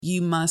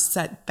You must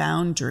set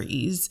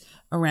boundaries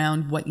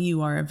around what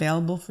you are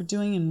available for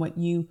doing and what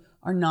you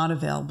are not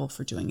available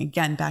for doing.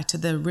 Again, back to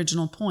the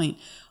original point.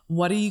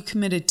 What are you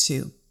committed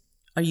to?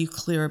 Are you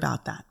clear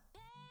about that?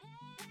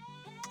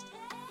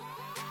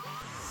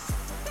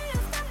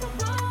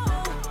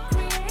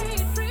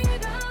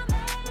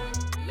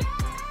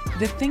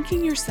 The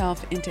Thinking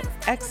Yourself into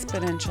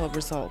Exponential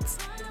Results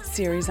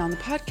series on the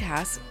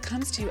podcast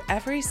comes to you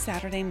every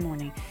Saturday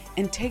morning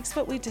and takes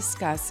what we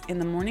discuss in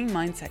the Morning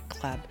Mindset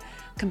Club,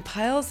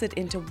 compiles it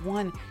into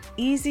one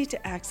easy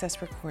to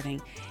access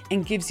recording,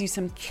 and gives you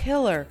some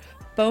killer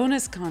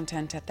bonus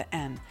content at the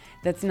end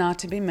that's not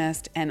to be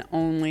missed and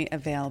only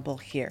available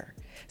here.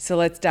 So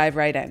let's dive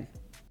right in.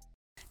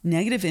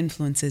 Negative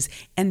influences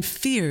and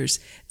fears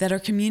that are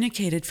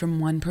communicated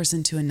from one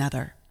person to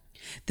another.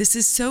 This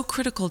is so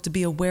critical to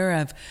be aware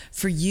of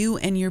for you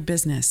and your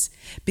business,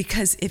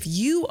 because if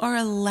you are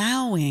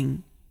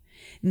allowing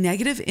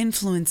negative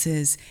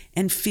influences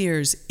and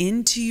fears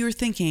into your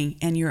thinking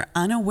and you're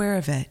unaware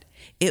of it,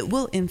 it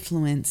will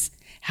influence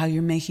how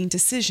you're making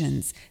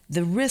decisions,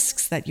 the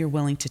risks that you're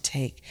willing to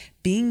take,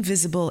 being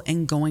visible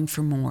and going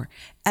for more,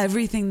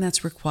 everything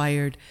that's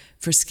required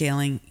for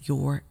scaling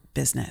your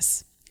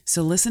business.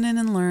 So listen in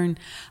and learn.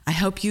 I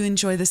hope you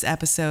enjoy this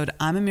episode.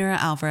 I'm Amira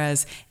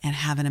Alvarez, and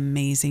have an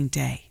amazing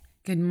day.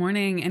 Good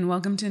morning and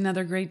welcome to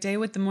another great day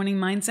with the Morning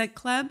Mindset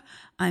Club.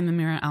 I'm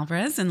Amira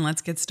Alvarez, and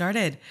let's get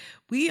started.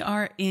 We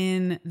are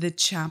in the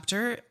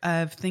chapter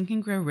of Think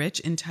and Grow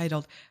Rich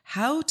entitled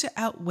How to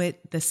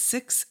Outwit the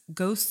 6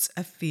 Ghosts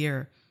of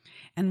Fear.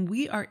 And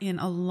we are in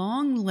a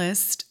long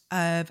list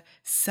of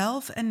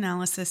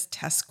self-analysis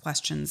test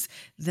questions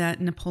that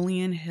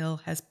Napoleon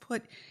Hill has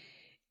put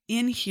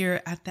in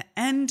here at the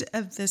end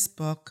of this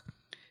book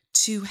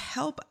to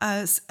help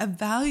us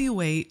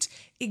evaluate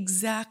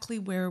exactly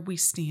where we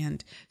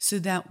stand so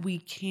that we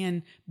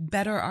can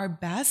better our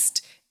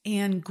best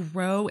and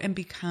grow and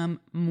become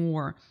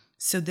more.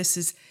 So this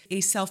is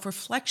a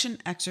self-reflection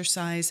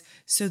exercise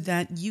so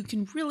that you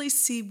can really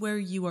see where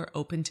you are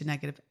open to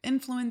negative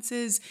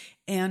influences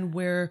and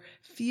where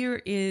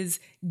fear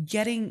is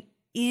getting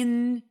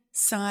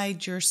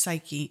inside your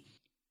psyche.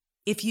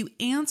 If you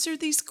answer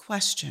these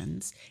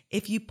questions,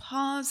 if you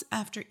pause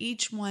after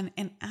each one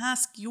and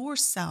ask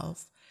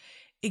yourself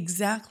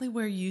exactly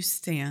where you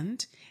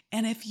stand,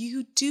 and if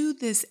you do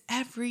this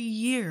every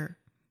year,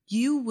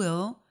 you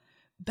will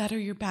better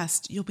your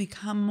best. You'll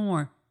become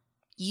more.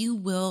 You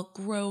will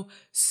grow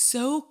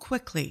so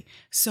quickly.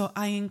 So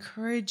I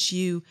encourage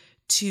you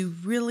to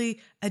really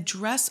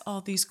address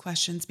all these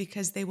questions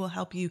because they will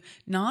help you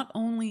not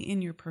only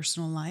in your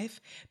personal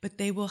life, but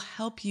they will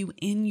help you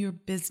in your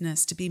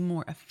business to be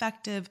more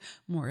effective,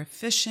 more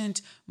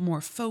efficient, more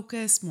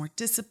focused, more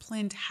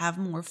disciplined, have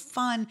more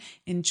fun,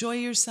 enjoy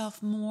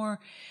yourself more,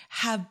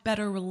 have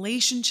better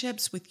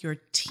relationships with your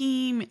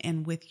team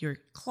and with your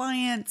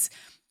clients.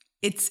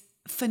 It's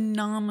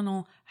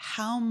phenomenal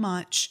how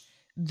much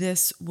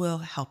this will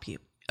help you.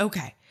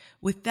 Okay.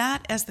 With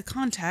that as the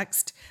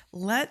context,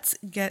 let's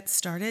get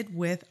started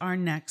with our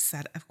next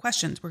set of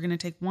questions. We're going to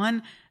take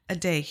one a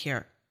day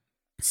here.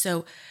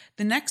 So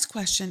the next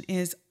question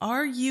is,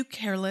 are you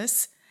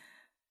careless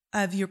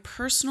of your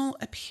personal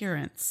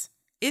appearance?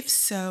 If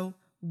so,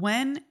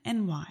 when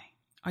and why?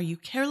 Are you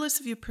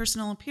careless of your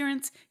personal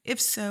appearance? If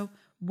so,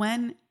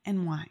 when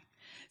and why?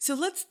 So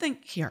let's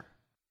think here.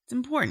 It's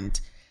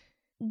important.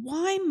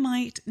 Why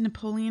might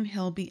Napoleon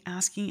Hill be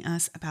asking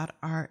us about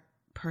our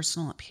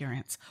personal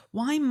appearance?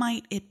 Why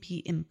might it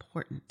be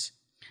important?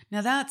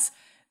 Now that's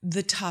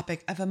the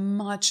topic of a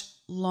much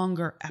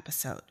longer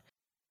episode.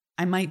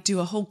 I might do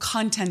a whole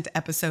content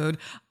episode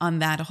on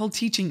that, a whole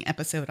teaching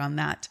episode on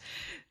that.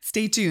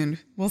 Stay tuned.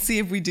 We'll see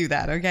if we do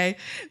that, okay?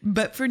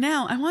 But for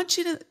now, I want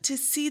you to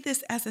see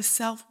this as a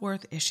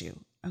self-worth issue,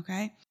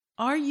 okay?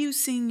 Are you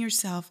seeing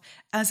yourself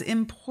as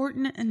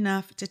important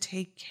enough to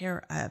take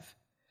care of?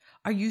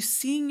 Are you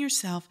seeing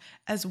yourself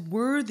as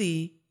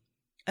worthy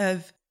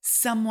of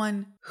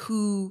someone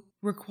who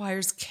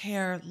requires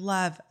care,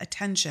 love,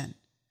 attention?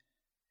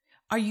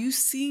 Are you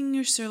seeing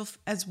yourself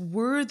as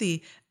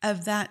worthy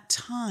of that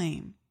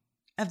time,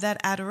 of that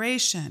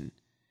adoration,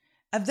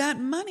 of that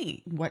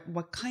money?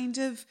 What kind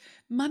of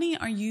money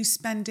are you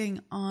spending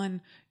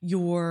on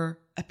your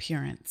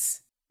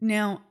appearance?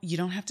 Now, you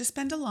don't have to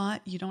spend a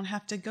lot. You don't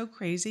have to go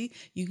crazy.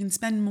 You can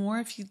spend more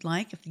if you'd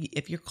like.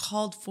 If you're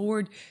called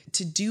forward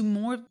to do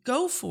more,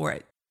 go for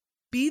it.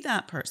 Be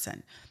that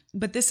person.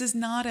 But this is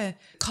not a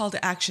call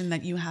to action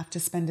that you have to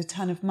spend a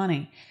ton of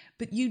money.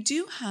 But you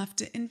do have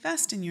to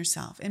invest in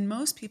yourself. And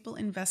most people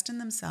invest in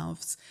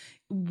themselves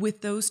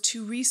with those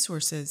two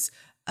resources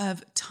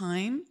of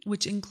time,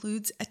 which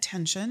includes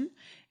attention,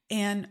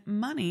 and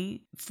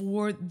money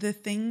for the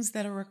things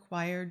that are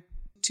required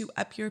to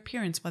up your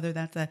appearance, whether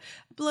that's a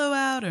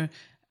blowout or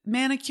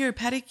manicure,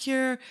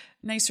 pedicure,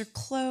 nicer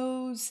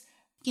clothes,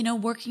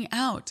 working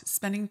out,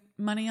 spending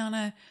money on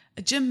a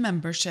gym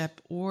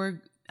membership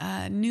or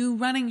new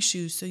running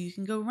shoes so you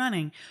can go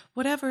running,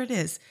 whatever it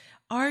is.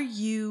 Are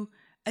you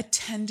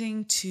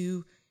attending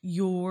to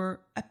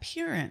your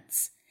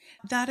appearance?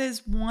 That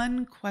is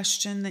one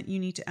question that you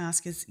need to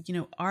ask is,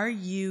 are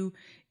you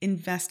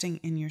investing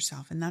in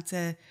yourself? And that's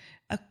a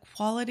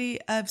quality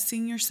of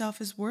seeing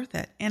yourself as worth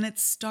it. And it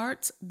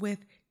starts with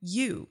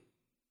you.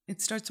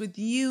 It starts with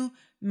you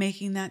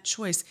making that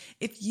choice.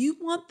 If you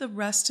want the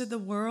rest of the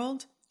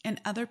world and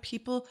other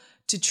people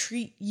to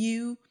treat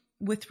you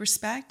with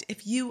respect,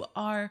 if you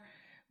are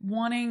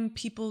wanting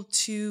people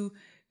to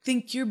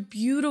think you're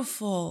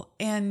beautiful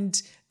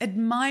and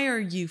admire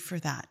you for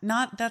that,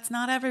 that's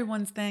not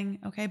everyone's thing,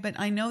 okay? But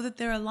I know that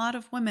there are a lot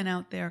of women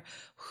out there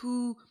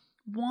who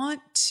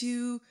want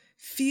to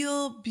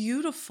feel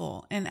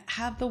beautiful and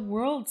have the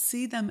world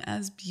see them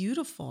as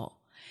beautiful.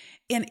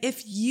 And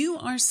if you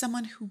are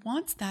someone who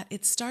wants that,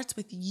 it starts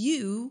with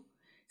you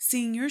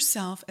seeing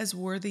yourself as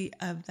worthy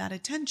of that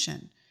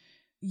attention.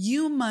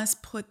 You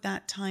must put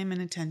that time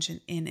and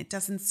attention in. It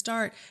doesn't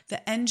start,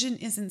 the engine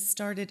isn't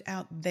started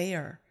out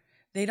there.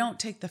 They don't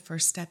take the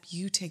first step,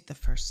 you take the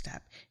first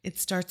step. It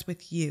starts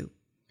with you.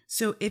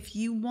 So if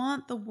you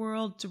want the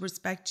world to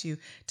respect you,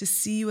 to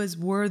see you as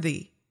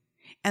worthy,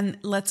 and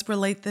let's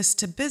relate this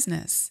to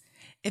business.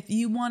 If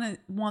you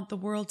want the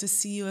world to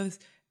see you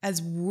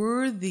as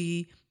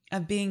worthy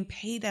of being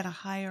paid at a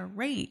higher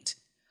rate,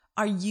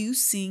 are you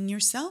seeing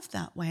yourself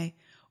that way?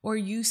 Or are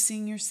you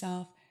seeing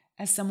yourself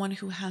as someone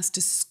who has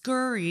to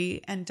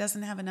scurry and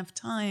doesn't have enough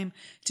time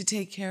to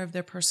take care of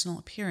their personal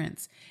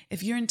appearance?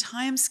 If you're in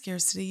time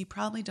scarcity, you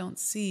probably don't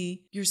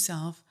see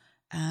yourself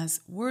as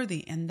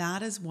worthy. And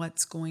that is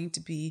what's going to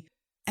be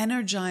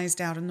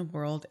energized out in the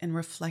world and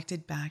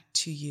reflected back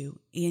to you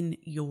in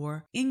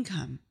your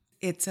income.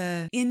 It's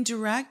an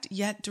indirect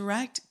yet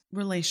direct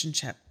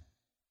relationship.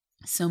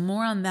 So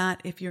more on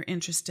that if you're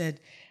interested.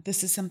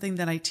 This is something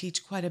that I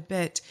teach quite a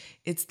bit.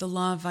 It's the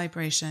law of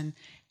vibration.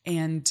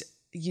 And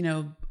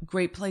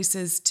great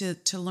places to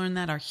learn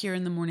that are here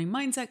in the Morning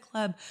Mindset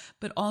Club,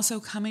 but also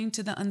coming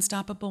to the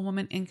Unstoppable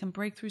Woman Income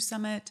Breakthrough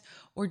Summit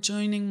or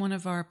joining one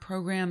of our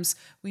programs.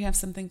 We have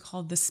something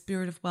called the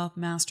Spirit of Wealth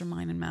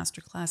Mastermind and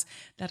Masterclass.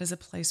 That is a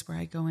place where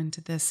I go into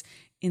this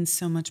in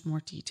so much more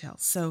detail.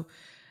 So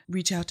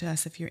reach out to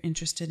us if you're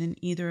interested in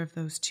either of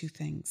those two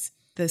things.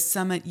 The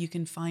summit you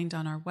can find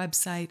on our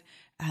website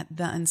at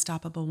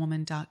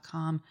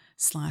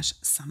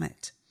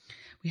theunstoppablewoman.com/summit.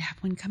 We have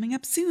one coming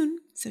up soon,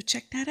 so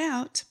check that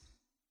out.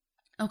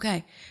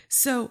 Okay,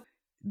 so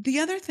the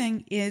other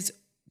thing is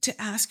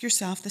to ask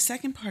yourself, the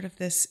second part of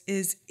this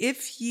is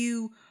if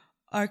you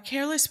are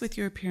careless with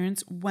your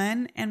appearance,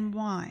 when and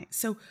why?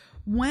 So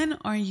when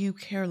are you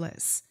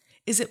careless?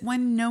 Is it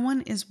when no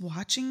one is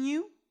watching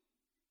you?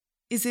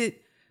 Is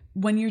it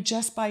when you're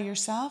just by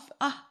yourself?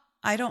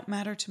 I don't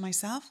matter to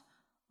myself.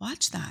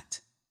 Watch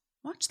that.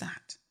 Watch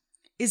that.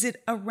 Is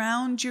it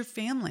around your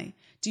family?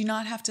 Do you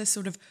not have to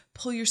sort of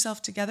pull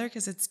yourself together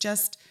because it's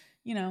just,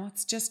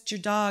 it's just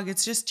your dog,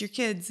 it's just your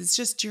kids, it's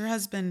just your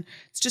husband,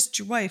 it's just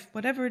your wife,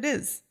 whatever it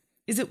is?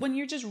 Is it when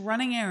you're just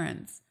running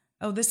errands?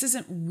 Oh, this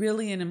isn't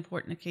really an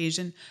important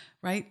occasion,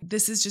 right?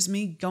 This is just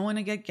me going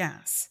to get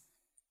gas.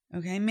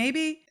 Okay,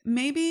 maybe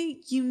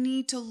you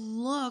need to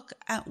look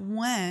at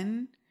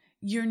when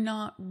you're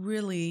not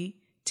really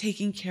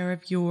taking care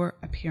of your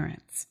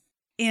appearance.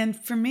 And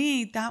for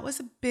me, that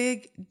was a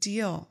big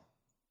deal.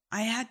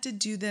 I had to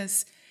do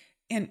this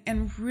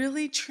and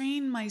really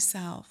train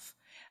myself.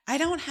 I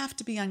don't have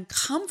to be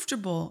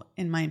uncomfortable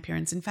in my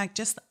appearance. In fact,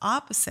 just the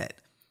opposite.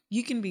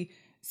 You can be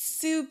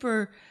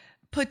super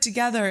put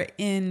together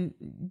in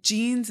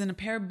jeans and a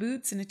pair of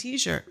boots and a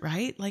t-shirt,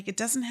 right? Like it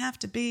doesn't have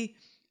to be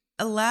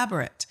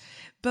elaborate,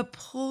 but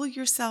pull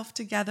yourself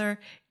together.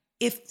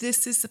 If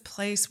this is a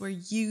place where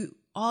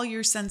all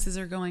your senses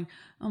are going,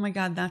 oh my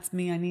God, that's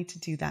me. I need to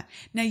do that.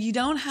 Now you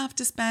don't have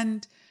to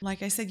spend,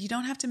 like I said, you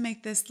don't have to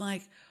make this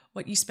like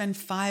what you spend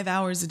 5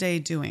 hours a day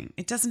doing.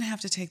 It doesn't have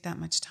to take that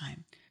much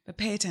time, but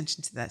pay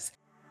attention to this.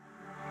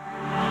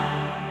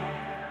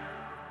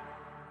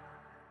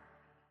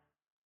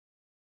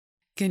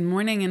 Good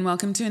morning and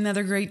welcome to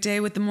another great day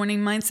with the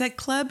Morning Mindset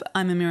Club.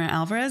 I'm Amira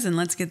Alvarez and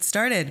let's get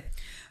started.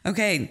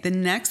 Okay, the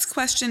next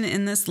question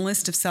in this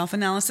list of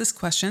self-analysis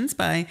questions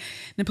by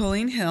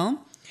Napoleon Hill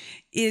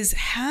is,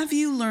 have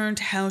you learned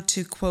how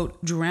to,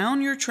 quote,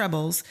 drown your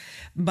troubles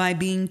by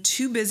being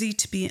too busy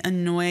to be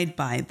annoyed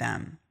by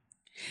them?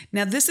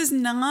 Now, this is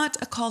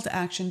not a call to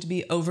action to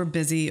be over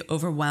busy,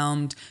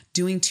 overwhelmed,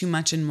 doing too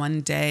much in one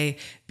day,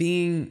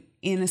 being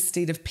in a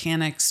state of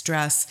panic,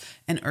 stress,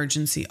 and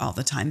urgency all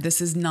the time.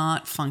 This is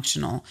not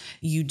functional.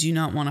 You do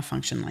not want to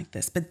function like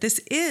this. But this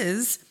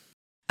is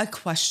a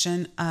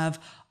question of,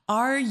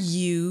 are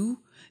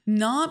you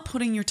not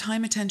putting your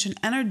time, attention,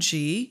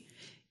 energy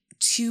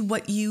to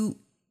what you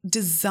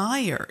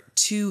desire,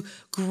 to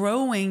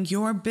growing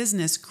your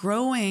business,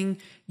 growing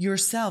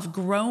yourself,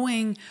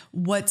 growing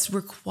what's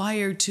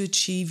required to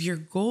achieve your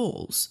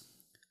goals?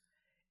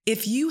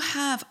 If you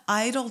have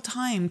idle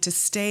time to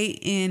stay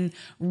in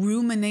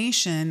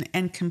rumination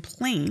and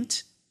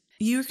complaint,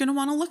 you're going to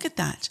want to look at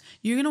that.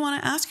 You're going to want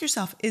to ask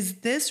yourself, is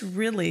this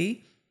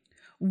really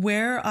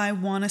where I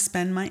want to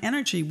spend my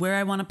energy, where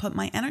I want to put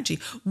my energy?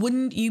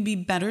 Wouldn't you be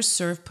better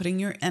served putting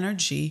your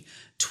energy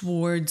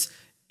towards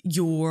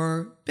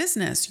your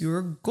business,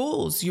 your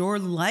goals, your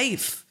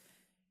life,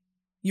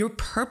 your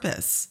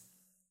purpose.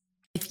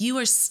 If you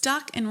are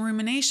stuck in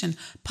rumination,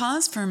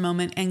 pause for a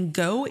moment and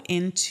go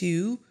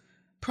into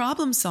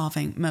problem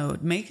solving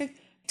mode.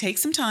 Take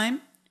some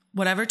time,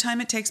 whatever time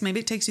it takes.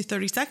 Maybe it takes you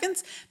 30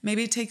 seconds.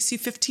 Maybe it takes you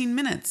 15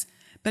 minutes.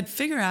 But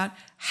figure out,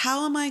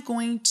 how am I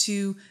going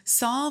to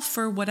solve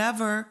for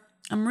whatever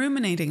I'm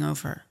ruminating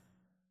over?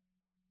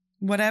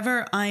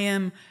 Whatever I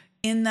am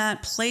in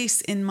that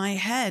place in my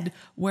head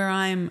where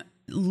I'm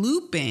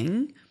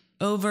looping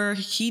over,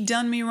 he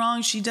done me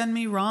wrong, she done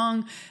me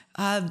wrong,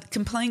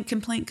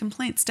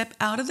 complaint. Step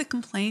out of the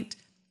complaint,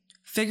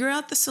 figure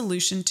out the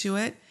solution to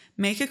it,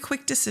 make a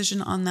quick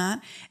decision on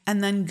that,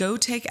 and then go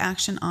take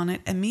action on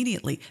it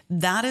immediately.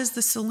 That is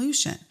the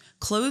solution.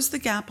 Close the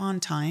gap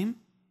on time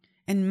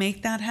and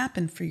make that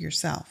happen for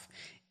yourself.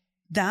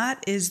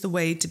 That is the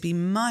way to be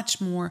much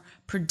more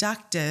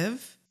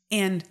productive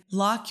and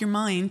lock your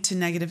mind to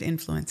negative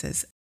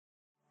influences.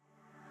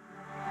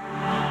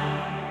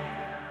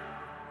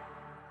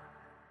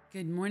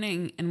 Good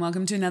morning and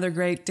welcome to another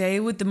great day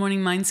with the Morning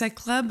Mindset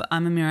Club.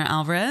 I'm Amira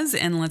Alvarez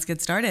and let's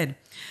get started.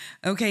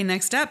 Okay,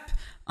 next up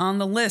on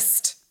the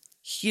list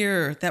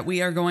here that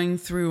we are going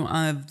through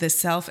of the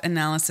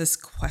self-analysis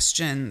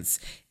questions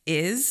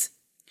is,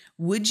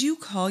 would you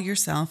call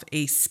yourself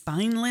a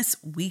spineless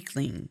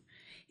weakling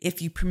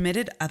if you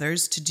permitted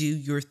others to do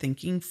your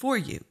thinking for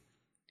you?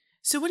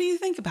 So what do you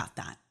think about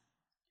that?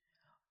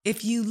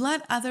 If you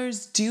let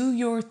others do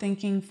your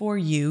thinking for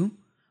you,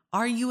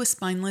 are you a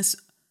spineless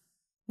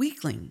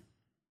weakling?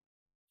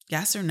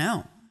 Yes or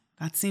no?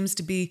 That seems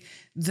to be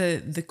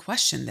the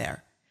question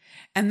there.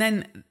 And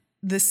then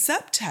the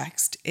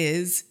subtext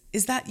is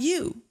that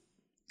you?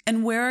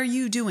 And where are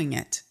you doing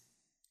it?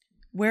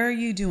 Where are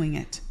you doing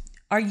it?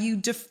 Are you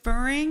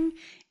deferring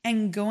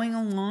and going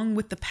along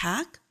with the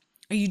pack?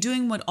 Are you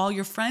doing what all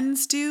your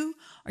friends do?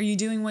 Are you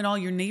doing what all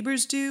your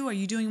neighbors do? Are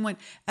you doing what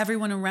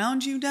everyone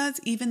around you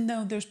does? Even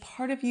though there's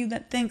part of you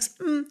that thinks,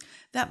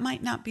 that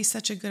might not be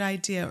such a good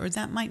idea, or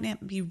that might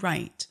not be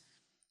right.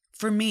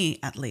 For me,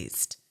 at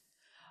least.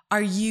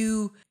 Are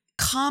you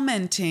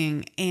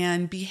commenting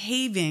and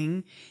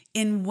behaving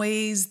in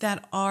ways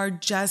that are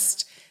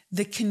just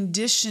the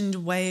conditioned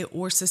way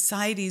or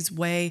society's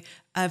way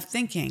of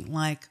thinking?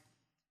 Like,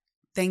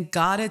 thank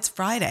God it's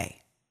Friday.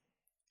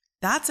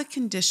 That's a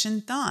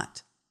conditioned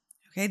thought.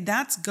 Okay,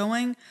 that's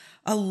going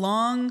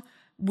along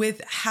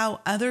with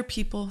how other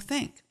people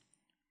think.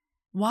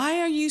 Why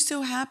are you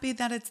so happy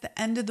that it's the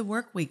end of the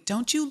work week?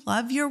 Don't you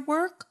love your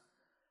work?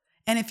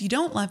 And if you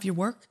don't love your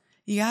work,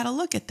 you got to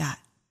look at that.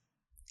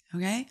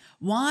 Okay?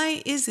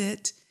 Why is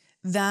it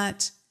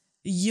that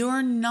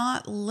you're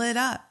not lit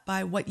up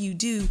by what you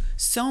do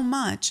so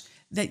much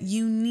that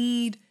you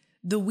need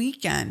the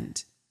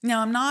weekend?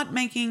 Now, I'm not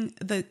making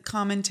the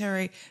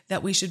commentary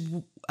that we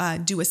should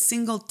do a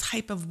single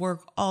type of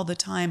work all the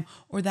time,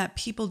 or that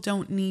people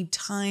don't need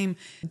time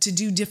to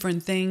do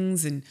different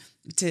things and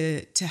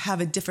to have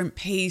a different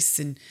pace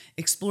and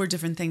explore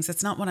different things.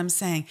 That's not what I'm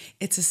saying.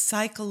 It's a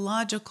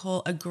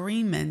psychological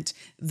agreement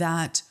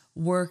that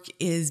work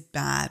is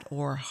bad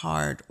or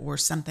hard or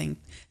something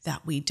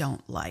that we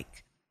don't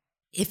like.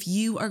 If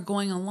you are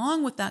going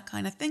along with that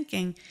kind of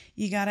thinking,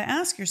 you got to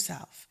ask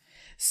yourself,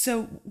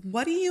 so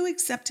what are you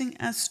accepting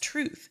as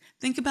truth?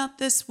 Think about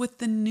this with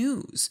the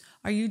news.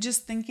 Are you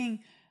just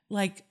thinking,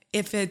 like,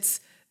 if it's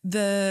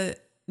the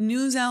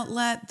news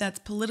outlet that's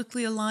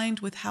politically aligned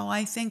with how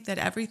I think, that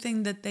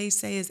everything that they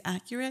say is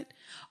accurate?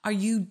 Are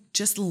you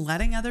just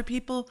letting other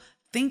people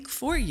think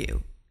for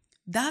you?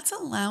 That's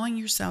allowing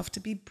yourself to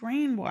be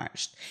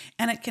brainwashed.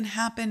 And it can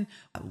happen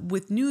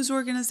with news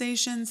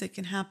organizations. It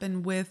can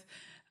happen with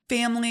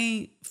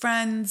family,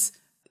 friends,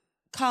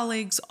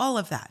 colleagues, all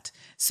of that.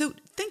 So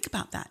think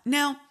about that.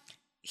 Now,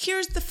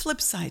 here's the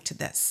flip side to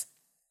this.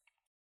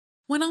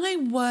 When I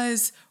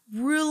was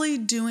really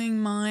doing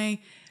my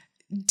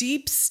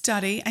deep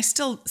study, I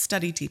still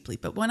study deeply,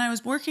 but when I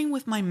was working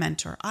with my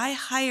mentor, I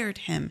hired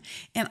him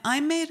and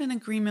I made an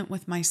agreement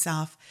with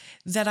myself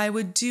that I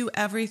would do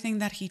everything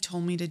that he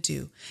told me to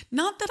do.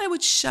 Not that I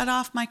would shut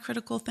off my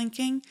critical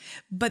thinking,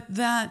 but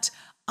that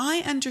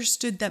I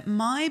understood that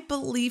my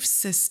belief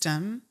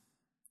system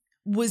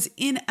was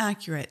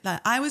inaccurate,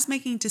 that I was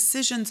making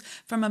decisions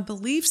from a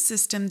belief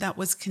system that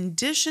was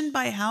conditioned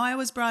by how I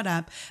was brought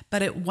up,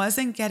 but it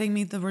wasn't getting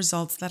me the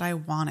results that I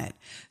wanted,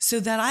 so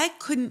that I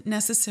couldn't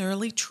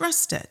necessarily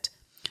trust it.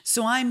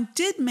 So I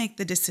did make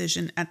the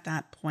decision at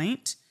that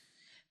point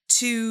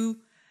to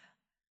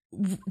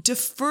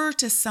defer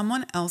to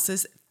someone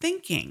else's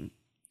thinking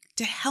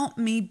to help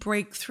me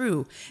break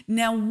through.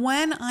 Now,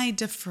 when I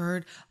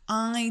deferred,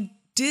 I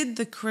did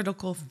the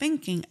critical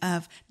thinking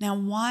of, now,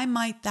 why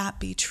might that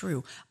be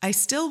true? I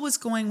still was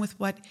going with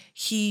what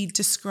he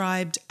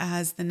described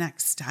as the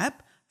next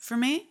step for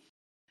me.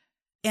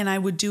 And I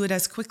would do it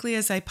as quickly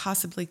as I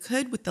possibly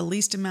could with the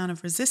least amount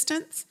of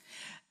resistance.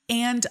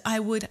 And I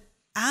would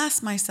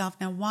ask myself,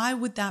 now, why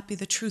would that be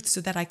the truth,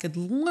 so that I could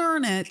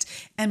learn it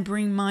and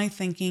bring my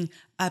thinking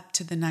up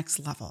to the next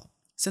level?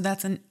 So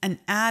that's an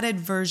added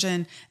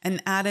version,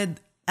 an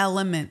added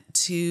element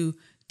to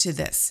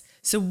this.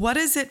 So what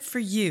is it for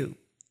you?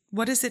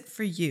 What is it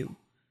for you?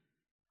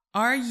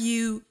 Are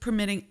you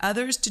permitting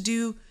others to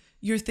do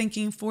your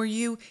thinking for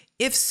you?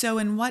 If so,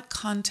 in what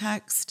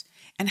context?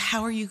 And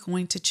how are you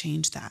going to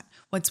change that?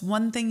 What's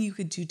one thing you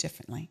could do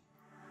differently?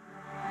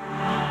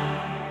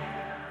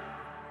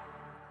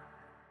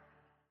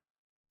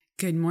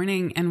 Good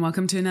morning and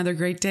welcome to another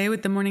great day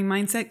with the Morning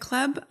Mindset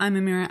Club. I'm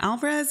Amira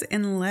Alvarez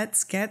and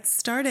let's get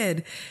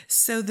started.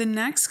 So the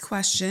next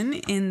question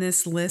in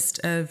this list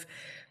of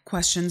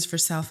questions for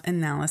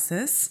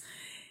self-analysis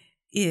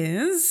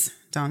is,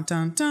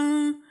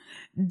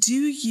 do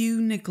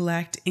you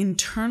neglect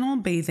internal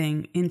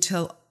bathing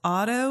until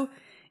auto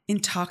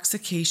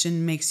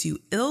intoxication makes you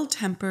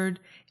ill-tempered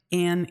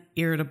and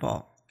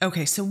irritable?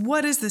 Okay, so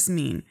what does this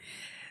mean?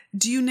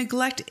 Do you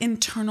neglect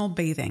internal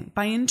bathing?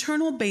 By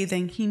internal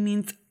bathing, he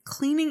means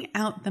cleaning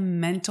out the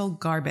mental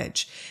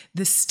garbage,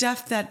 the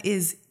stuff that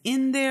is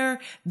in there,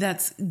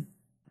 that's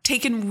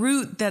taken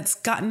root, that's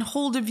gotten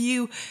hold of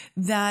you,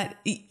 that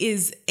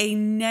is a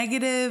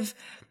negative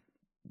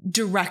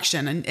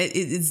direction, and it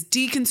is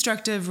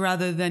deconstructive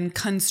rather than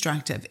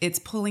constructive. It's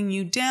pulling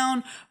you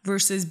down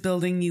versus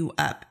building you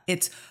up.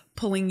 It's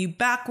pulling you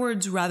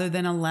backwards rather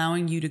than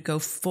allowing you to go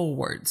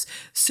forwards.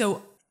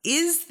 So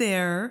is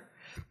there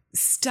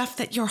stuff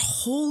that you're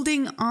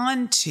holding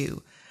on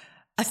to,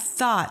 a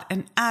thought,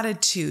 an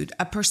attitude,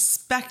 a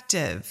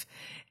perspective,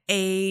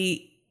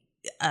 a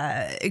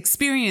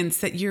experience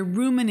that you're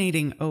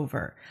ruminating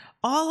over?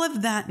 All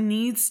of that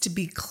needs to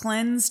be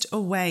cleansed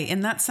away.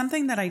 And that's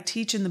something that I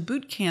teach in the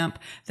boot camp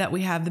that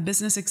we have. The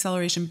Business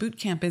Acceleration Boot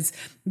Camp is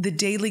the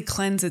daily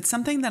cleanse. It's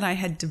something that I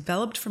had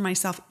developed for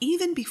myself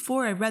even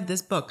before I read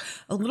this book.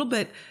 A little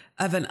bit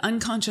of an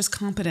unconscious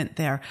competent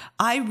there.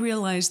 I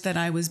realized that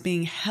I was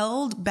being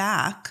held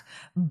back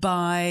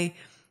by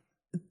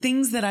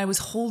things that I was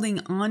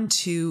holding on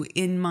to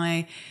in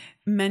my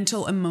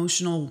mental,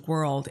 emotional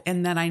world,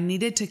 and that I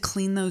needed to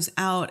clean those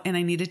out, and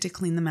I needed to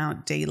clean them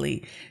out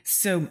daily.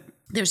 So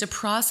there's a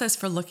process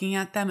for looking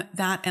at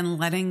that and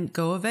letting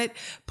go of it.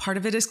 Part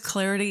of it is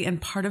clarity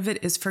and part of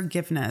it is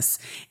forgiveness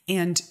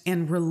and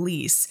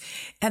release.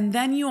 And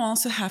then you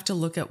also have to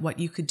look at what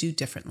you could do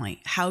differently,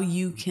 how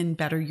you can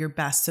better your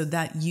best so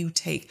that you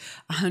take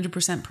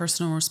 100%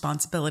 personal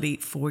responsibility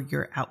for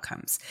your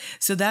outcomes.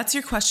 So that's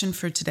your question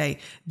for today.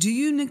 Do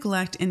you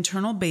neglect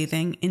internal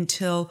bathing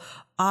until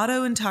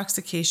auto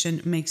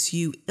intoxication makes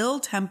you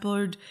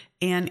ill-tempered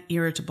and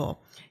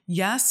irritable?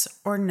 Yes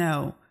or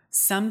no?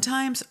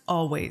 Sometimes,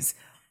 always.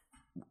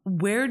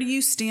 Where do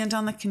you stand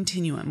on the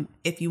continuum?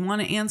 If you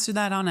want to answer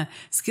that on a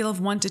scale of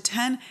 1 to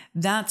 10,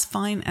 that's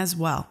fine as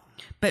well.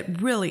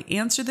 But really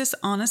answer this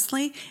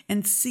honestly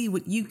and see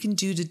what you can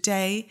do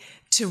today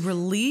to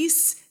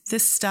release the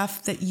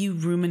stuff that you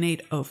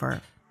ruminate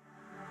over.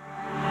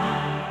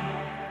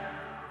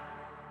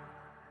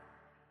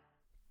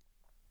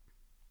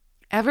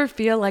 Ever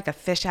feel like a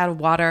fish out of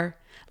water?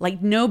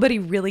 Like nobody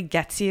really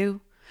gets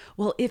you?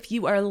 Well, if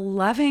you are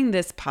loving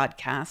this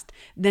podcast,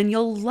 then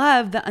you'll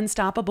love the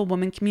Unstoppable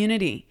Woman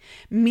community.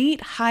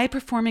 Meet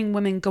high-performing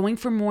women going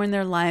for more in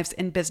their lives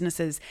and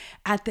businesses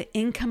at the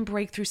Income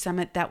Breakthrough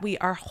Summit that we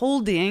are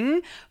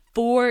holding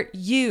for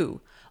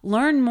you.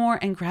 Learn more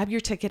and grab your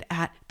ticket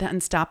at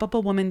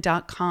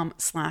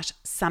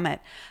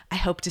theunstoppablewoman.com/summit. I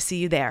hope to see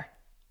you there.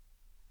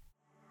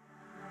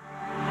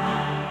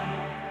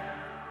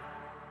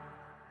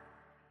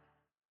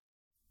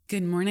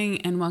 Good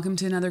morning and welcome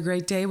to another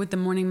great day with the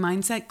Morning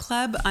Mindset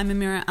Club. I'm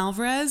Amira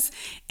Alvarez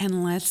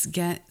and let's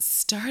get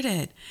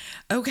started.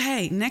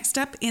 Okay, next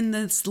up in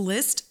this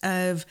list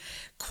of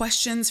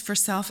questions for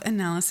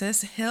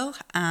self-analysis, Hill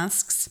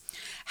asks,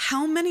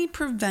 how many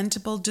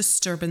preventable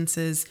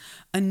disturbances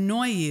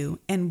annoy you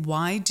and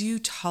why do you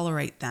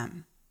tolerate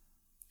them?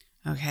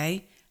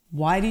 Okay.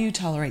 Why do you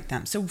tolerate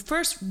them? So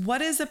first,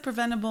 what is a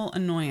preventable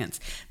annoyance?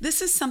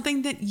 This is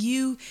something that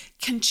you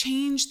can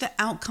change the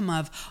outcome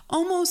of.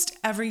 Almost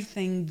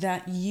everything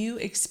that you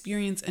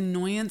experience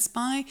annoyance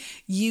by,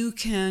 you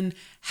can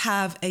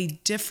have a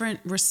different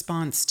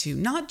response to,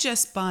 not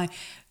just by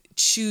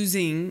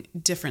choosing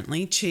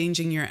differently,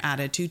 changing your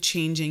attitude,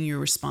 changing your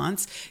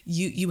response.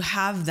 You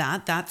have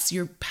that. That's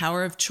your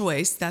power of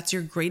choice. That's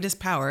your greatest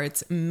power.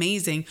 It's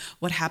amazing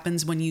what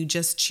happens when you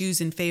just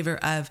choose in favor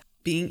of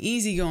being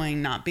easygoing,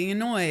 not being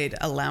annoyed,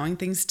 allowing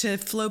things to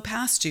flow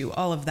past you,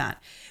 all of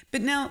that.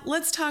 But now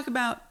let's talk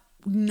about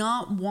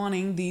not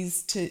wanting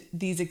these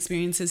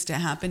experiences to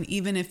happen,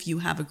 even if you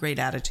have a great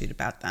attitude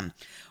about them.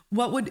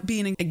 What would be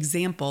an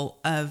example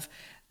of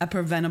a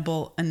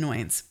preventable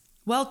annoyance?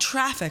 Well,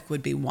 traffic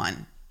would be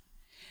one.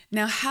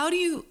 Now, how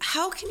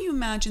can you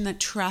imagine that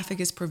traffic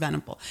is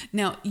preventable?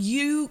 Now,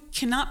 you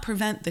cannot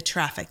prevent the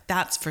traffic,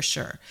 that's for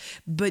sure.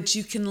 But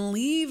you can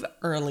leave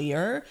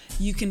earlier,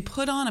 you can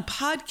put on a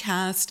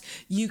podcast,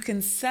 you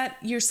can set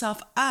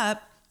yourself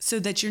up so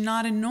that you're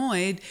not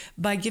annoyed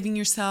by giving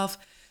yourself,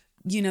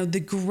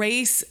 the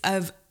grace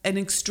of an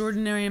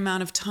extraordinary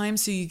amount of time,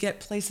 so you get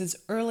places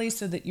early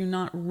so that you're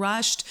not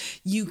rushed.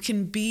 You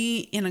can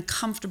be in a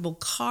comfortable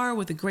car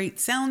with a great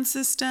sound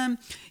system.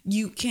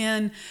 You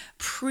can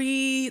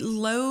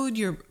preload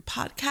your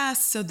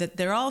podcasts so that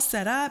they're all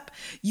set up.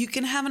 You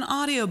can have an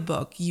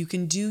audiobook. You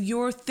can do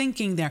your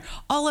thinking there.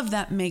 All of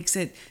that makes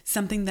it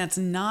something that's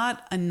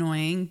not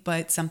annoying,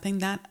 but something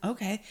that,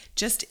 okay,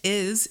 just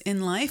is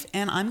in life,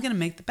 and I'm going to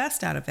make the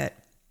best out of it.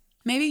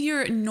 Maybe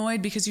you're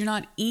annoyed because you're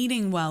not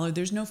eating well, or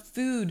there's no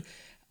food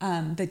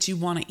that you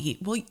want to eat.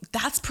 Well,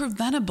 that's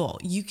preventable.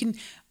 You can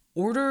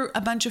order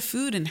a bunch of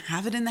food and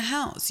have it in the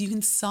house. You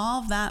can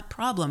solve that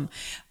problem.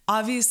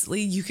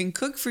 Obviously, you can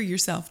cook for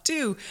yourself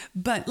too,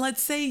 but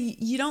let's say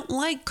you don't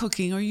like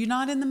cooking or you're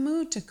not in the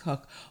mood to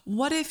cook.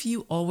 What if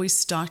you always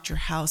stocked your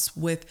house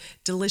with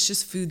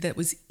delicious food that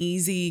was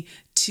easy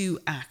to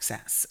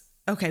access?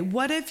 Okay,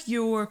 what if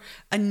your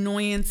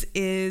annoyance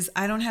is,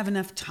 I don't have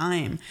enough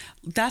time?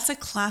 That's a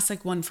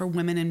classic one for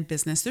women in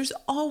business. There's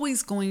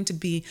always going to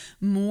be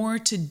more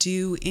to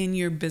do in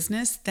your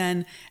business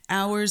than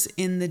hours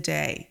in the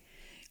day.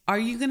 Are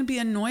you going to be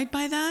annoyed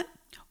by that?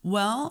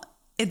 Well,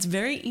 it's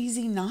very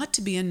easy not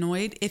to be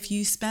annoyed if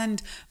you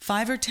spend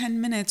 5 or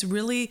 10 minutes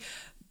really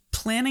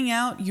planning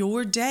out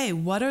your day.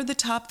 What are the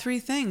top 3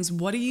 things?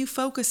 What are you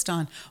focused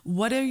on?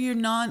 What are your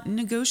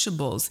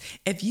non-negotiables?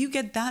 If you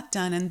get that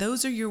done and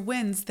those are your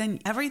wins,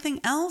 then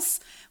everything else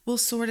will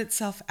sort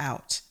itself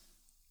out.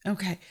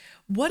 Okay.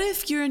 What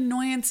if your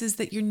annoyance is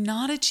that you're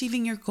not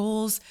achieving your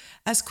goals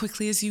as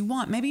quickly as you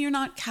want? Maybe you're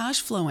not cash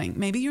flowing.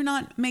 Maybe you're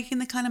not making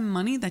the kind of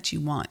money that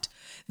you want.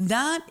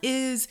 That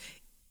is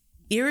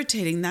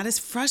irritating. That is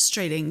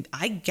frustrating.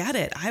 I get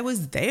it. I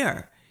was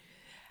there.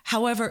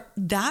 However,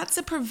 that's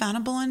a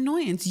preventable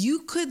annoyance. You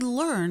could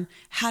learn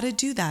how to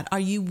do that. Are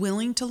you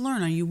willing to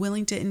learn? Are you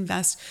willing to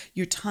invest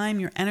your time,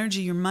 your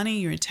energy, your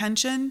money, your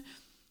attention,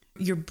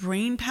 your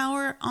brain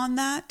power on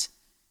that?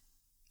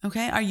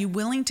 Okay. Are you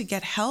willing to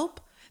get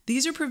help?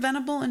 These are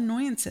preventable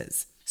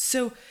annoyances.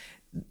 So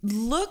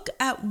look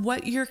at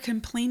what you're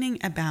complaining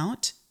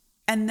about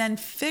and then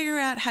figure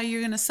out how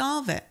you're going to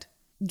solve it.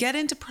 Get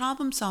into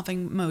problem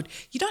solving mode.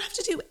 You don't have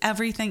to do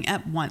everything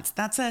at once.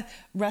 That's a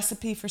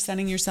recipe for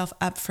setting yourself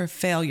up for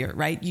failure,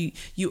 right?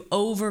 You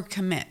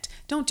overcommit.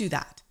 Don't do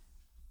that.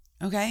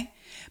 Okay?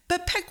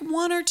 But pick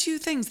 1 or 2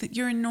 things that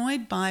you're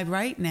annoyed by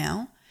right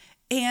now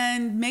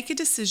and make a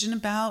decision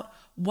about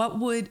what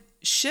would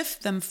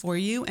shift them for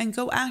you and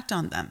go act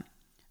on them.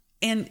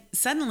 And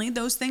suddenly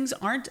those things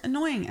aren't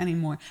annoying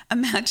anymore.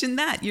 Imagine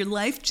that. Your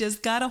life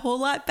just got a whole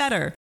lot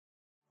better.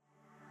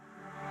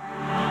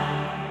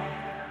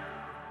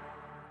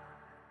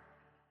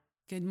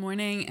 Good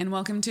morning and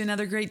welcome to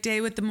another great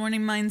day with the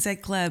Morning Mindset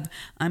Club.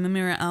 I'm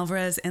Amira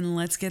Alvarez and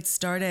let's get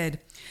started.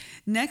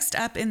 Next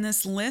up in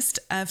this list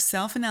of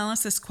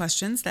self-analysis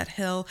questions that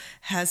Hill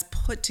has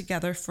put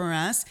together for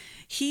us,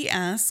 he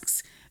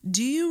asks,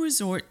 do you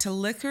resort to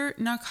liquor,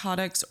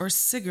 narcotics, or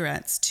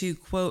cigarettes to,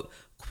 quote,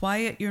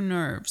 quiet your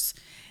nerves?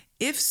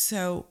 If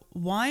so,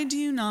 why do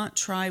you not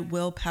try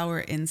willpower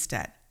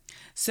instead?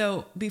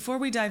 So before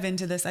we dive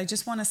into this, I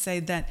just want to say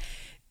that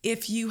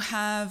if you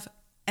have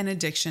an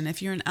addiction,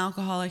 if you're an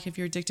alcoholic, if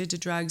you're addicted to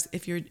drugs,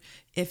 if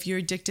you're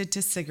addicted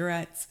to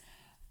cigarettes,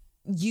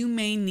 you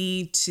may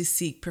need to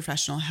seek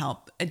professional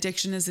help.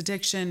 Addiction is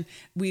addiction.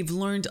 We've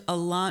learned a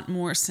lot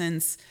more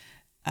since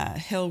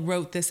Hill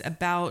wrote this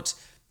about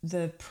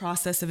the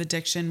process of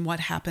addiction,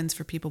 what happens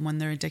for people when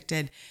they're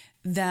addicted,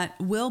 that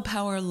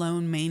willpower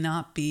alone may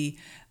not be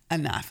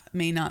enough,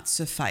 may not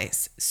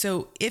suffice.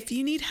 So if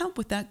you need help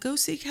with that, go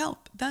seek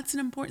help. That's an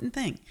important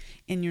thing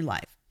in your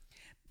life.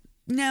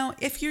 Now,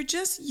 if you're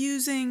just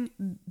using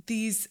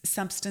these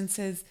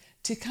substances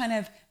to kind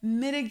of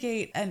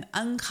mitigate an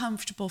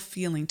uncomfortable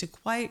feeling, to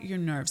quiet your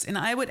nerves, and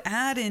I would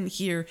add in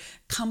here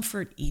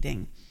comfort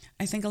eating.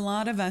 I think a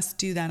lot of us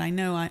do that. I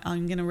know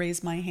I'm going to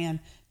raise my hand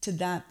to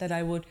that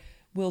I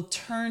will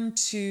turn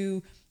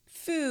to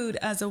food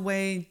as a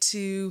way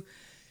to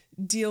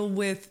deal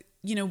with,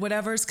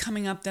 whatever's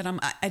coming up that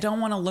I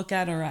don't want to look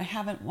at, or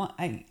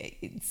I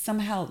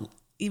somehow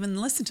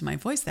even listen to my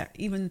voice there,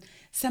 even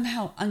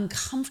somehow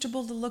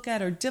uncomfortable to look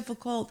at or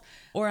difficult,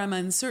 or I'm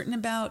uncertain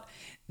about.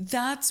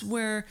 That's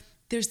where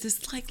there's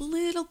this like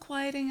little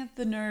quieting of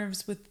the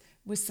nerves with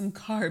some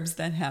carbs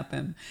that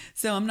happen.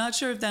 So I'm not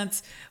sure if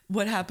that's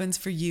what happens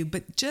for you,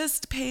 but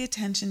just pay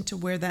attention to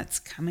where that's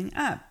coming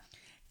up.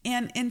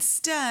 And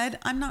instead,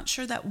 I'm not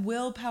sure that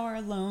willpower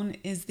alone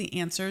is the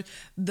answer,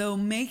 though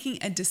making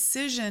a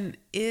decision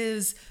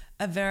is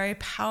a very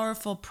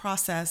powerful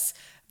process,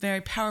 very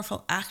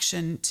powerful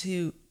action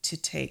to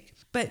take.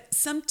 But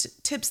some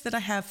tips that I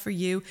have for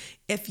you,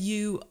 if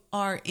you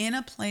are in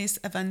a place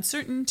of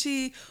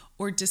uncertainty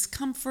or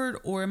discomfort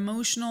or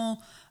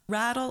emotional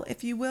rattle,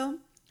 if you will,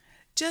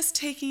 just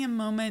taking a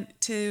moment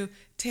to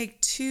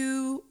take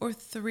 2 or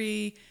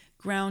 3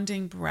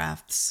 grounding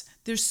breaths.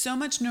 There's so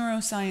much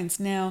neuroscience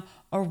now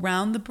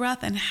around the breath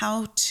and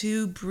how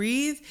to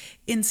breathe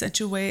in such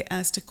a way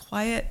as to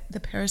quiet the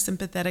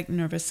parasympathetic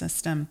nervous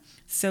system.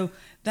 So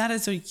that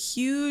is a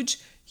huge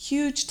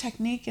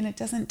technique, and it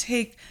doesn't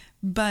take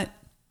but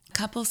a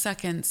couple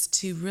seconds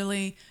to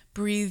really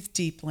breathe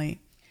deeply.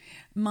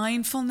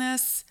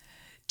 Mindfulness,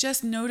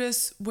 just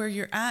notice where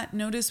you're at,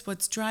 notice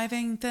what's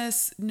driving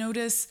this,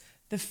 notice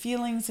the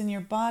feelings in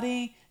your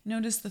body,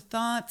 notice the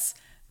thoughts.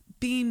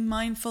 Being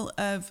mindful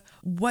of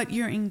what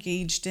you're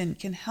engaged in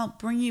can help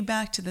bring you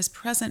back to this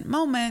present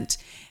moment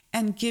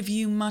and give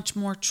you much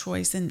more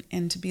choice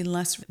and to be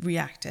less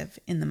reactive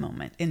in the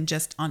moment and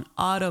just on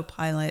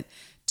autopilot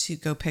to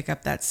go pick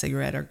up that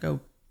cigarette or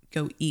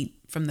go eat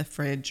from the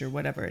fridge or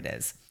whatever it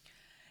is.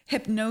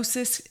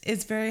 Hypnosis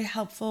is very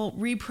helpful.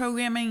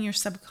 Reprogramming your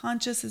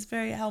subconscious is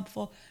very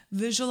helpful.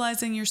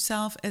 Visualizing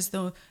yourself as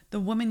the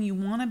woman you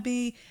want to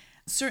be.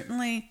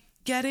 Certainly,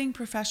 getting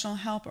professional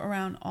help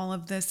around all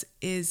of this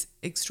is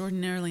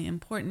extraordinarily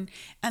important.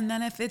 And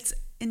then if it's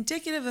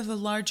indicative of a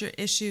larger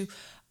issue,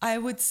 I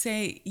would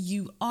say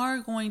you are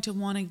going to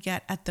want to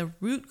get at the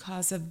root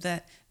cause of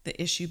the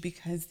issue,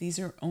 because these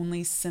are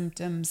only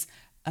symptoms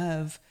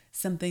of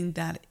something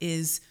that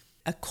is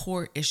a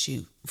core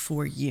issue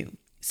for you.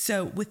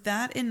 So with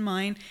that in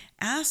mind,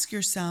 ask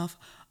yourself,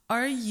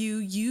 are you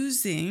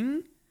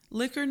using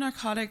liquor,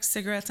 narcotics,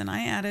 cigarettes, and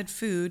I added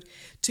food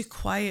to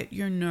quiet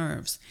your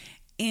nerves?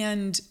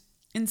 And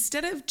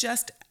instead of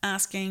just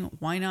asking,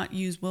 why not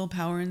use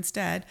willpower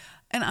instead?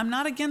 And I'm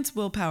not against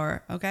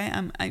willpower, okay?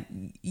 I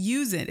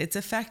use it, it's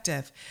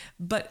effective.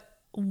 But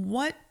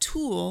what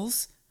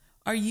tools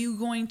are you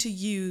going to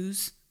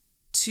use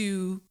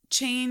to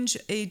change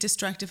a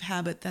destructive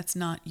habit that's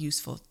not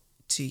useful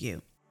to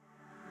you?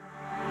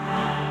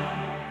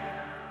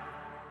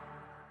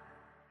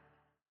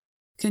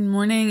 Good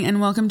morning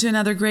and welcome to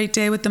another great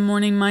day with the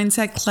Morning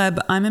Mindset Club.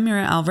 I'm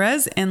Amira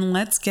Alvarez and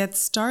let's get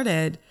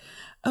started.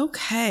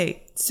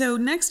 Okay, so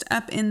next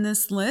up in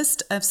this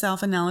list of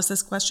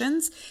self-analysis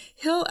questions,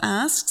 Hill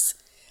asks,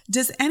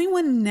 does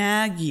anyone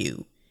nag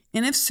you?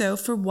 And if so,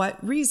 for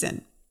what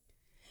reason?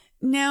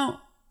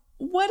 Now,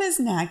 what is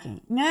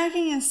nagging?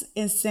 Nagging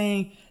is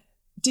saying,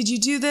 did you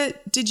do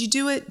that? Did you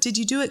do it? Did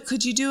you do it?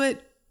 Could you do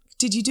it?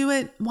 Did you do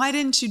it? Why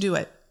didn't you do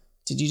it?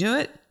 Did you do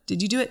it?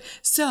 Did you do it?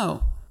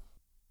 So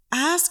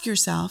ask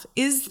yourself,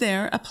 is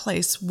there a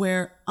place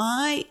where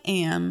I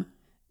am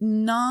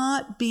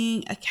not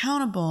being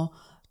accountable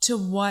to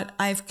what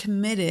I've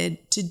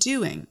committed to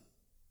doing?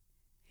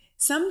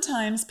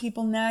 Sometimes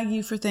people nag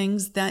you for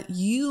things that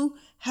you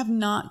have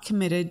not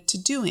committed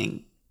to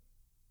doing.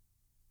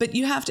 But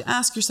you have to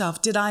ask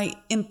yourself, did I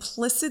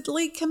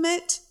implicitly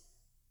commit?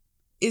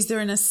 Is there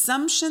an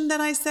assumption that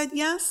I said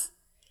yes?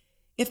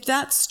 If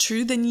that's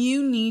true, then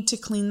you need to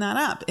clean that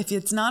up. If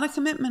it's not a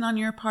commitment on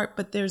your part,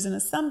 but there's an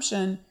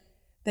assumption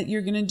that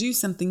you're going to do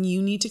something,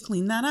 you need to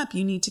clean that up.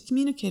 You need to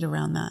communicate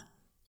around that.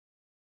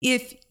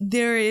 If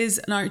there is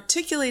an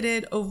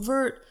articulated,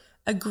 overt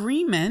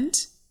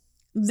agreement,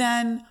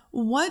 then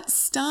what's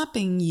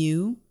stopping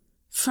you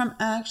from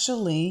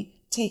actually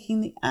taking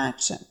the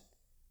action?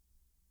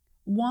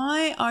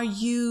 Why are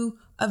you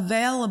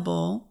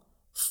available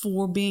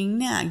for being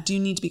nagged? Do you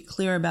need to be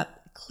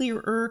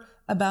clearer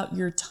about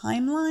your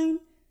timeline?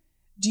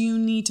 Do you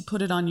need to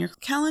put it on your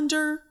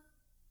calendar?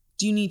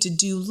 Do you need to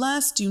do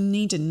less? Do you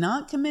need to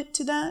not commit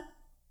to that?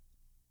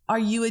 Are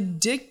you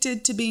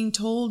addicted to being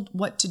told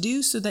what to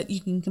do so that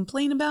you can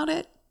complain about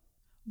it?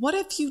 What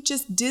if you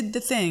just did the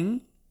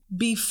thing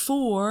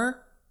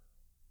before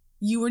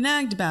you were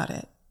nagged about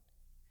it?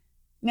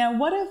 Now,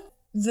 what if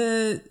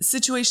the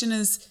situation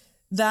is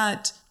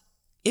that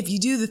if you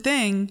do the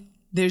thing,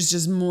 there's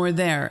just more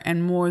there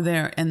and more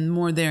there and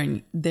more there,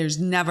 and there's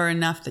never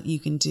enough that you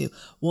can do?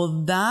 Well,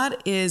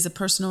 that is a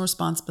personal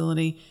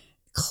responsibility,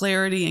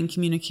 clarity, and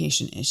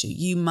communication issue.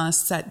 You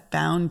must set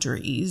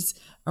boundaries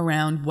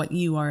around what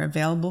you are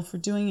available for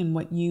doing and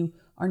what you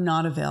are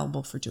not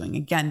available for doing.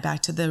 Again,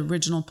 back to the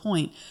original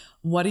point.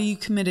 What are you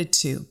committed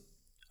to?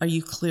 Are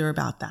you clear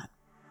about that?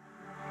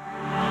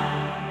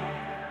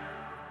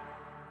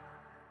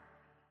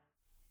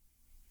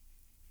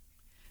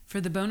 For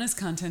the bonus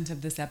content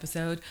of this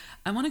episode,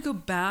 I want to go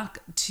back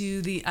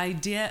to the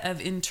idea of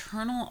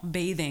internal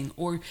bathing,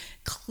 or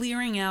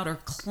clearing out or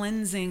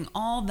cleansing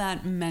all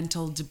that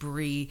mental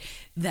debris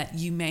that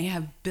you may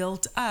have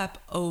built up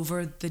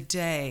over the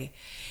day.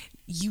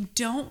 You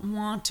don't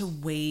want to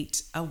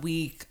wait a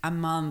week, a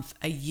month,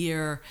 a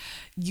year.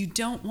 You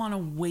don't want to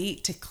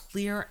wait to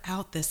clear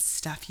out this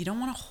stuff. You don't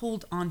want to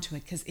hold on to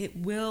it because it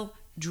will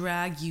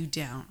drag you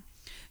down.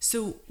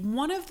 So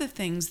one of the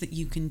things that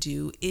you can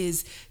do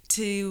is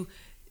to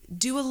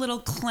do a little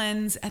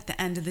cleanse at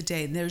the end of the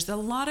day. There's a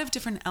lot of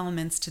different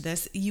elements to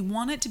this. You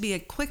want it to be a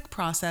quick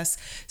process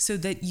so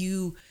that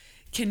you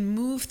can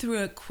move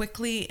through it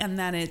quickly and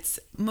that it's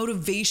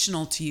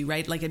motivational to you,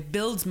 right? Like it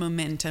builds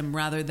momentum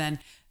rather than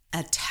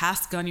a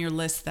task on your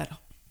list that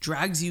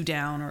drags you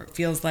down or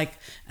feels like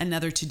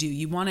another to do.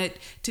 You want it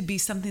to be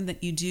something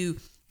that you do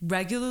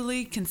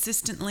regularly,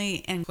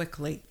 consistently, and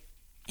quickly.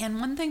 And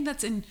one thing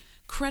that's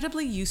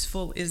incredibly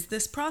useful is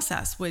this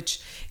process,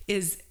 which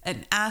is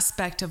an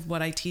aspect of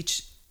what I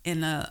teach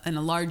in a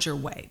larger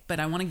way, but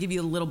I want to give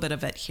you a little bit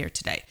of it here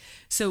today.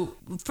 So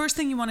first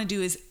thing you want to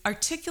do is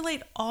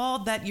articulate all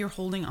that you're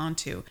holding on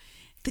to.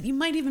 that you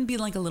might even be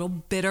like a little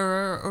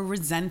bitter or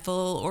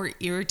resentful or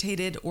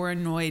irritated or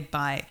annoyed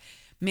by.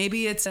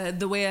 Maybe it's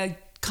the way a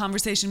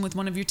conversation with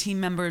one of your team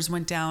members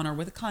went down or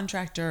with a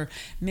contractor.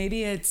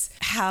 Maybe it's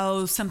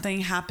how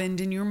something happened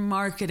in your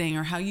marketing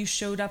or how you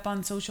showed up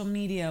on social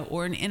media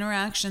or an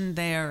interaction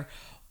there.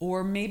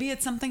 Or maybe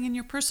it's something in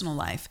your personal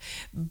life.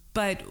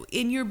 But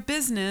in your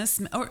business,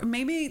 or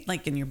maybe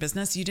like in your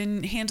business, you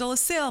didn't handle a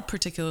sale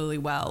particularly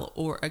well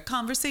or a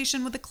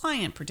conversation with a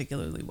client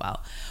particularly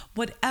well.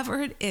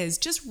 Whatever it is,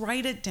 just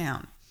write it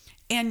down.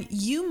 And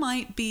you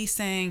might be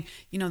saying,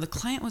 the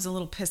client was a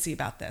little pissy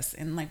about this.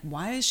 And like,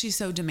 why is she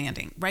so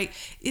demanding, right?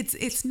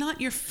 It's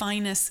not your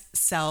finest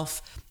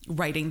self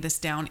writing this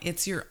down.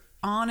 It's your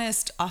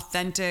honest,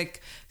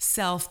 authentic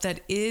self that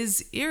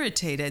is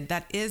irritated,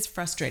 that is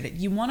frustrated.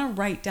 You want to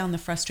write down the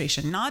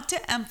frustration, not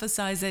to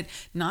emphasize it,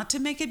 not to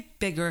make it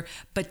bigger,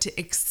 but to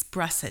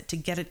express it, to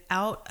get it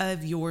out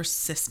of your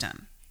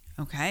system.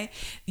 Okay?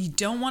 You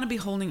don't want to be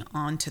holding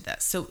on to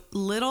this. So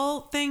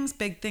little things,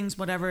 big things,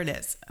 whatever it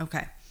is.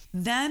 Okay.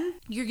 Then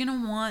you're going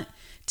to want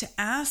to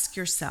ask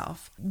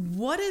yourself,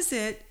 what is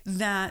it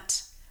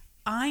that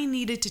I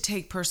needed to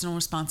take personal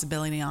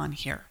responsibility on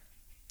here?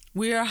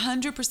 We are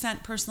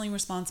 100% personally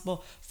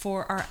responsible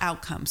for our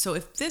outcome. So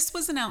if this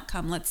was an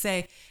outcome, let's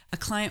say a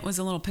client was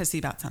a little pissy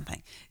about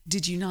something.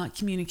 Did you not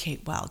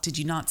communicate well? Did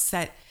you not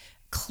set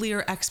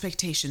clear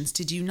expectations?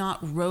 Did you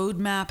not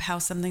roadmap how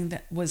something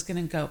that was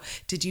going to go?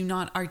 Did you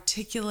not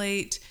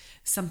articulate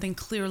something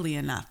clearly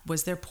enough?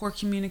 Was there poor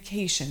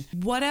communication?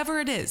 Whatever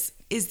it is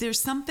there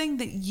something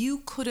that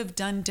you could have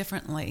done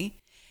differently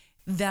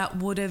that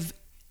would have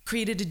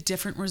created a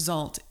different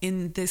result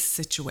in this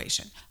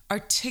situation?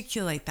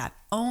 Articulate that,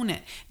 own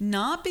it,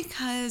 not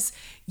because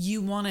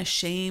you want to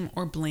shame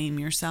or blame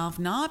yourself,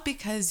 not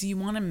because you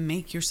want to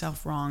make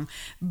yourself wrong,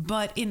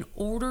 but in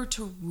order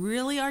to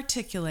really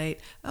articulate,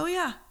 oh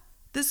yeah,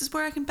 this is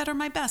where I can better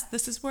my best.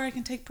 This is where I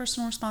can take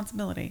personal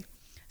responsibility.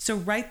 So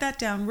write that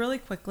down really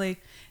quickly.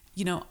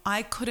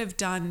 I could have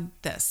done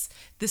this.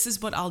 This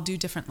is what I'll do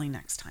differently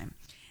next time.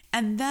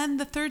 And then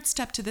the third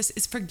step to this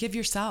is forgive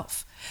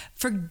yourself.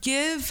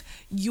 Forgive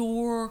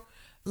your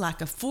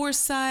lack of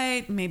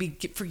foresight, maybe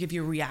forgive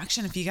your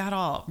reaction. If you got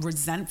all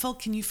resentful,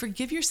 can you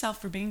forgive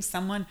yourself for being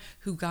someone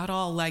who got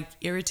all like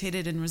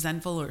irritated and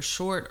resentful or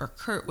short or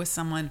curt with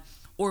someone?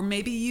 Or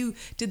maybe you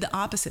did the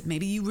opposite.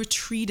 Maybe you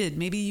retreated.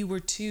 Maybe you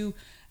were too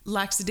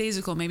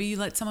lackadaisical. Maybe you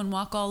let someone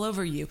walk all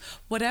over you.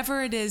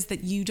 Whatever it is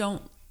that you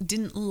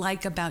didn't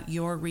like about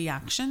your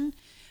reaction,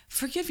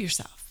 forgive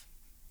yourself.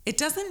 It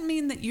doesn't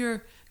mean that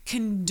you're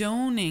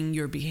condoning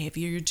your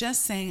behavior. You're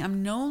just saying,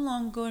 I'm no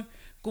longer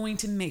going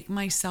to make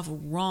myself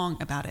wrong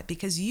about it,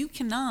 because you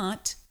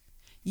cannot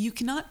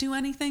do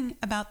anything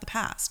about the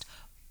past.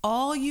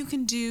 All you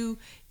can do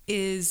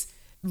is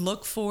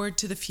look forward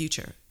to the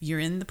future. You're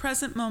in the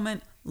present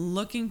moment,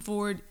 looking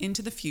forward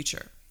into the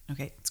future.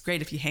 Okay, it's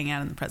great if you hang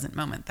out in the present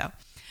moment though.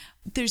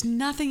 There's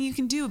nothing you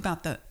can do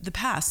about the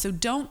past. So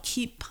don't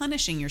keep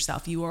punishing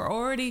yourself. You are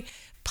already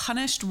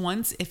punished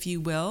once, if you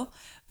will,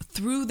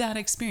 through that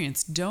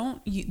experience.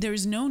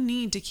 There's no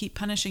need to keep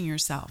punishing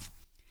yourself.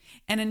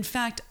 And in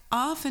fact,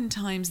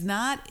 oftentimes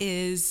that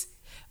is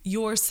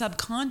your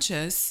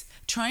subconscious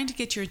trying to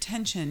get your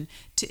attention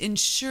to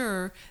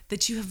ensure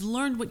that you have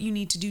learned what you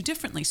need to do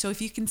differently. So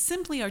if you can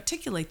simply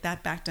articulate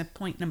that back to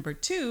point number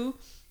 2,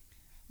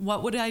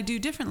 what would I do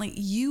differently?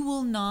 You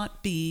will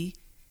not be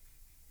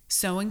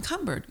so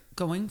encumbered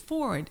going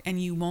forward,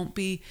 and you won't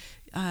be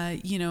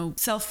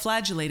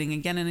self-flagellating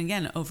again and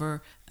again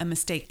over a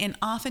mistake. And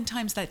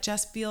oftentimes that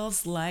just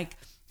feels like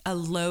a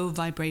low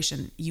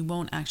vibration. You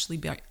won't actually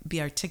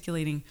be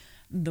articulating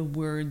the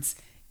words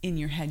in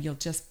your head. You'll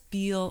just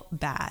feel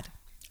bad.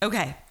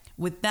 Okay,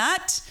 with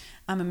that,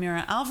 I'm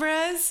Amira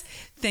Alvarez.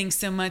 Thanks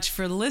so much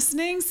for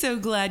listening. So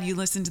glad you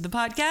listened to the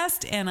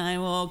podcast, and I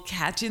will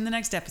catch you in the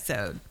next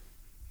episode.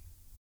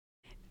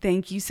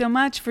 Thank you so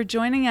much for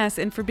joining us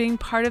and for being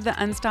part of the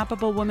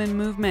Unstoppable Woman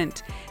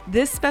movement.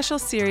 This special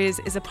series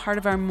is a part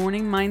of our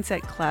Morning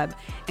Mindset Club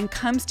and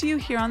comes to you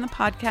here on the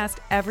podcast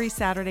every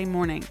Saturday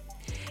morning.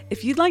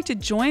 If you'd like to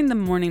join the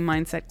Morning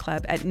Mindset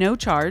Club at no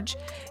charge,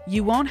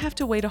 you won't have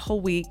to wait a whole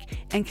week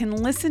and can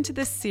listen to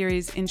this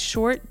series in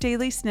short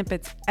daily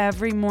snippets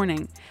every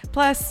morning.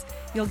 Plus,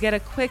 you'll get a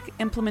quick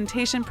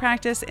implementation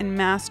practice and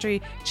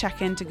mastery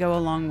check-in to go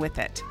along with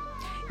it.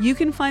 You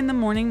can find the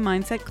Morning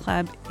Mindset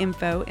Club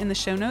info in the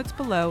show notes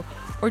below,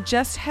 or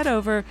just head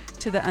over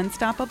to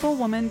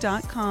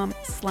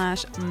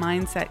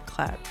theunstoppablewoman.com/mindset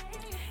club.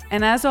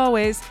 And as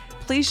always,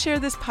 please share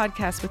this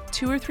podcast with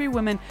 2 or 3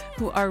 women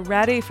who are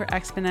ready for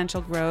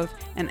exponential growth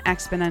and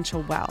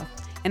exponential wealth.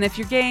 And if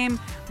you're game,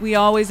 we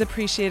always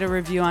appreciate a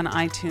review on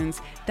iTunes.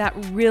 That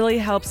really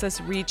helps us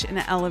reach and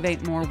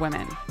elevate more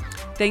women.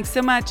 Thanks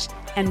so much,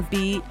 and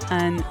be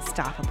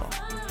unstoppable.